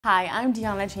Hi, I'm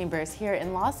Deanna Chambers here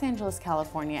in Los Angeles,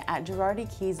 California at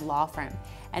Girardi Keese Law Firm.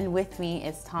 And with me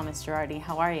is Thomas Girardi.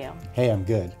 How are you? Hey, I'm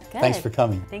good. Thanks for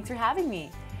coming. Thanks for having me.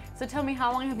 So tell me,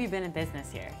 how long have you been in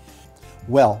business here?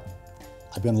 Well,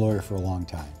 I've been a lawyer for a long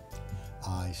time.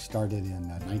 I started in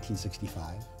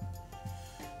 1965.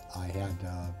 I had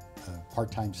a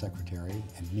part-time secretary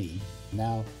and me.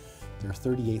 Now there are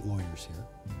 38 lawyers here.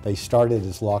 They started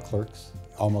as law clerks,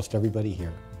 almost everybody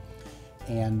here,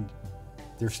 and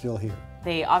they're still here.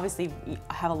 They obviously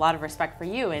have a lot of respect for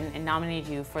you and nominated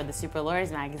you for the Super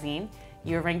Lawyers magazine.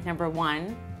 You were ranked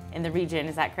 #1 in the region,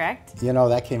 is that correct? You know,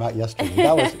 that came out yesterday.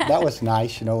 That was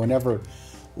nice. You know, whenever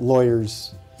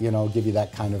lawyers, give you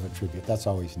that kind of a tribute, that's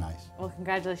always nice. Well,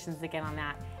 congratulations again on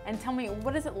that. And tell me,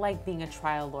 what is it like being a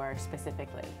trial lawyer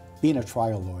specifically? Being a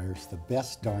trial lawyer is the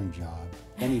best darn job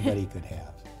anybody could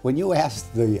have. When you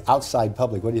ask the outside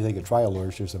public, what do you think of trial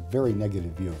lawyers, there's a very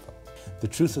negative view of them. The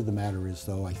truth of the matter is,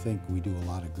 though, I think we do a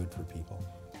lot of good for people.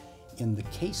 In the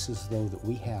cases, though, that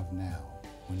we have now,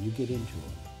 when you get into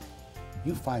them,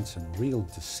 you find some real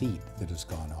deceit that has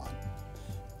gone on.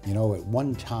 You know, at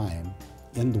one time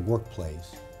in the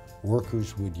workplace,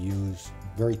 workers would use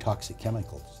very toxic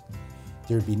chemicals.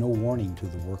 There'd be no warning to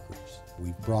the workers.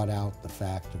 We've brought out the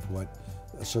fact of what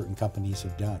certain companies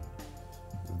have done.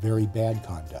 Very bad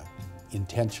conduct,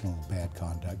 intentional bad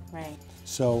conduct. Right.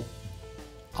 So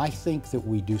I think that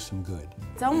we do some good.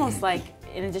 It's almost like,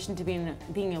 in addition to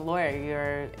being a lawyer,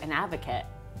 you're an advocate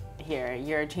here.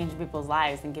 You're changing people's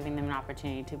lives and giving them an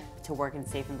opportunity to work in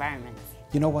safe environments.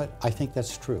 You know what? I think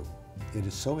that's true. It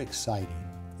is so exciting,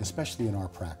 especially in our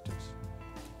practice,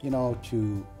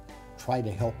 to try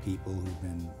to help people who've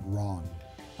been wronged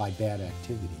by bad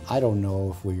activity. I don't know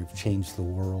if we've changed the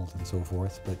world and so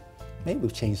forth, but maybe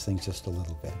we've changed things just a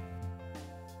little bit.